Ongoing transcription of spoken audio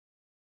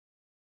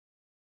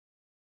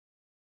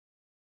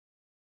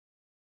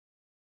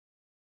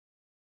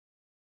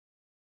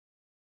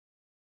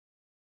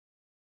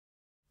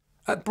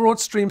At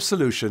BroadStream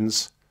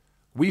Solutions,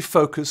 we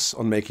focus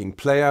on making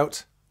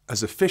playout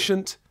as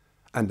efficient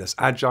and as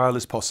agile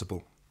as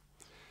possible.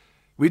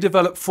 We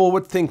develop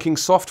forward-thinking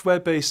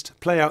software-based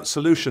playout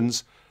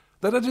solutions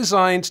that are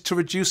designed to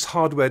reduce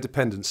hardware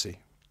dependency.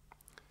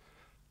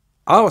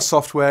 Our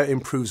software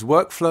improves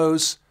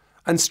workflows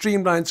and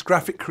streamlines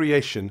graphic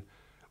creation,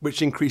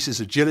 which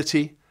increases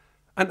agility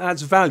and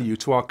adds value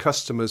to our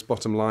customers'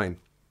 bottom line.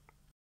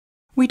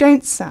 We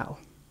don't sell,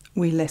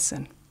 we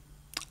listen.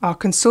 Our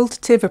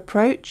consultative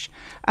approach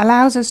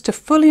allows us to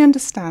fully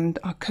understand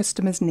our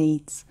customers'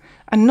 needs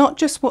and not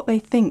just what they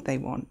think they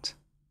want.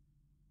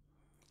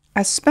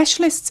 As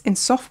specialists in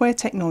software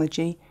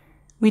technology,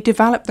 we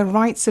develop the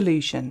right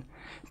solution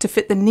to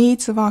fit the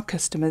needs of our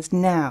customers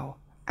now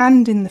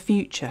and in the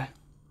future.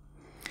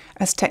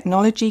 As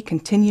technology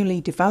continually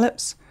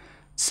develops,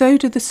 so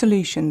do the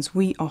solutions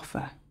we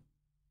offer.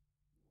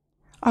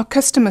 Our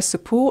customer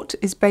support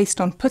is based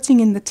on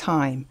putting in the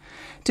time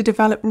to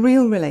develop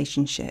real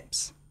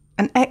relationships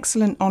and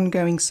excellent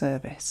ongoing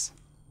service.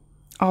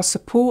 Our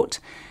support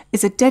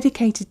is a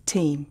dedicated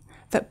team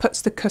that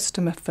puts the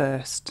customer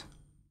first.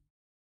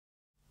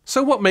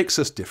 So what makes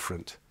us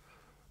different?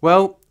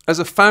 Well, as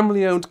a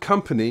family-owned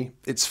company,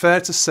 it's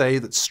fair to say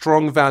that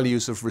strong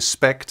values of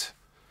respect,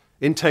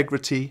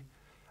 integrity,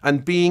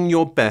 and being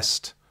your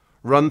best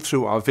run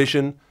through our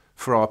vision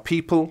for our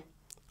people,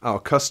 our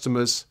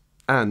customers,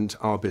 and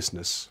our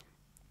business.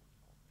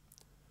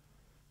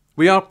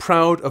 We are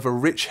proud of a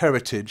rich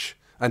heritage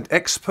and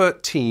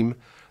expert team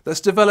that's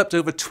developed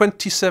over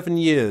 27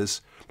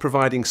 years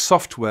providing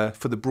software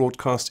for the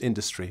broadcast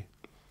industry.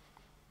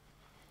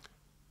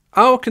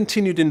 Our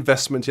continued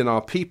investment in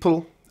our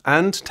people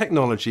and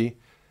technology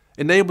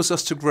enables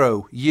us to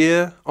grow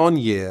year on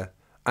year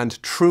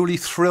and truly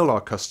thrill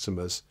our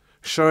customers,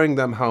 showing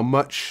them how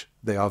much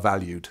they are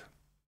valued.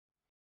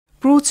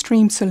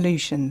 BroadStream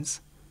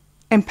Solutions,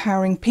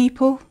 empowering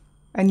people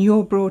and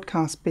your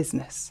broadcast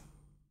business.